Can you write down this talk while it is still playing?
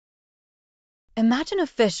Imagine a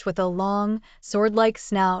fish with a long, sword-like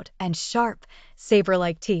snout and sharp,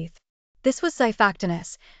 saber-like teeth. This was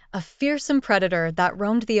Xiphactinus, a fearsome predator that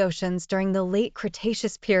roamed the oceans during the late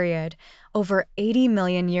Cretaceous period, over 80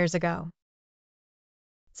 million years ago.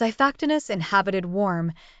 Xiphactinus inhabited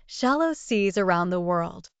warm, shallow seas around the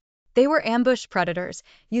world. They were ambush predators,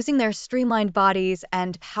 using their streamlined bodies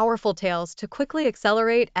and powerful tails to quickly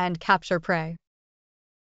accelerate and capture prey.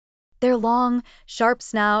 Their long, sharp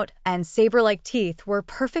snout and saber-like teeth were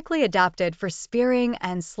perfectly adapted for spearing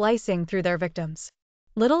and slicing through their victims.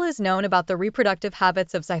 Little is known about the reproductive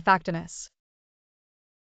habits of Xiphactinus.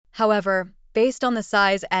 However, based on the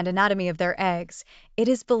size and anatomy of their eggs, it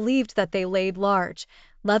is believed that they laid large,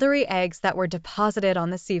 leathery eggs that were deposited on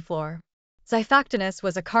the seafloor. Xiphactinus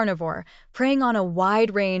was a carnivore, preying on a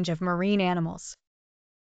wide range of marine animals.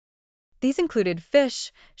 These included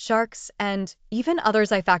fish, sharks, and even other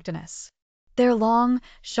Xiphactinus. Their long,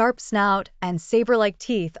 sharp snout and saber-like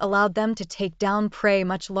teeth allowed them to take down prey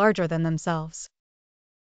much larger than themselves.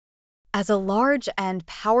 As a large and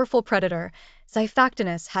powerful predator,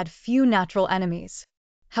 Xiphactinus had few natural enemies.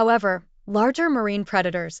 However, larger marine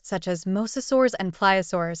predators such as mosasaurs and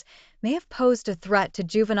pliosaurs may have posed a threat to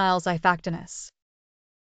juvenile Xiphactinus.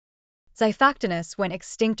 Xiphactinus went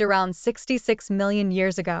extinct around 66 million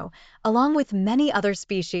years ago, along with many other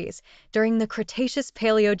species, during the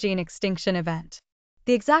Cretaceous-Paleogene extinction event.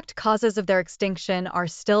 The exact causes of their extinction are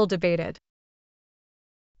still debated.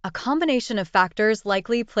 A combination of factors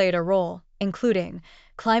likely played a role, including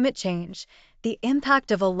climate change. The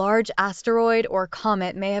impact of a large asteroid or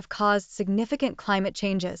comet may have caused significant climate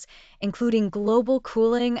changes, including global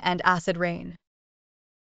cooling and acid rain.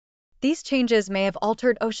 These changes may have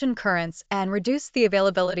altered ocean currents and reduced the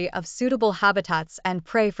availability of suitable habitats and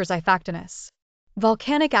prey for Xiphactinus.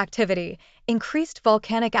 Volcanic activity. Increased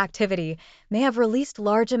volcanic activity may have released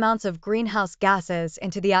large amounts of greenhouse gases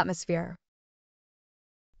into the atmosphere.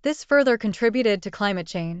 This further contributed to climate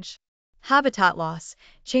change. Habitat loss.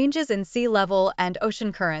 Changes in sea level and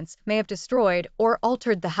ocean currents may have destroyed or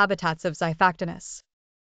altered the habitats of Xiphactinus.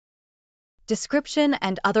 Description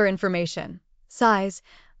and other information. Size,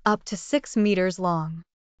 up to 6 meters long.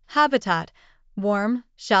 Habitat, warm,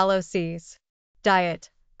 shallow seas. Diet,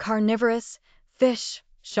 carnivorous, fish,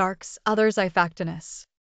 sharks, other Xiphactinus.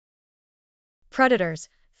 Predators,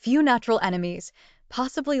 few natural enemies,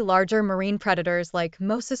 possibly larger marine predators like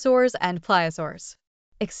mosasaurs and pliosaurs.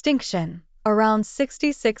 Extinction, around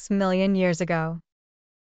 66 million years ago.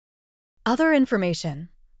 Other information.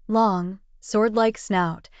 Long, sword-like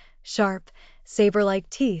snout, sharp, saber-like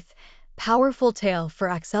teeth, powerful tail for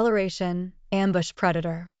acceleration, ambush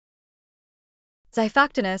predator.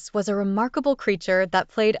 Xiphactinus was a remarkable creature that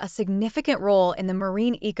played a significant role in the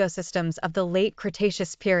marine ecosystems of the late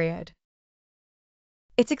Cretaceous period.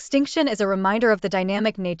 Its extinction is a reminder of the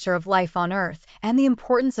dynamic nature of life on Earth and the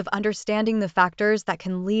importance of understanding the factors that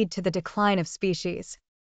can lead to the decline of species.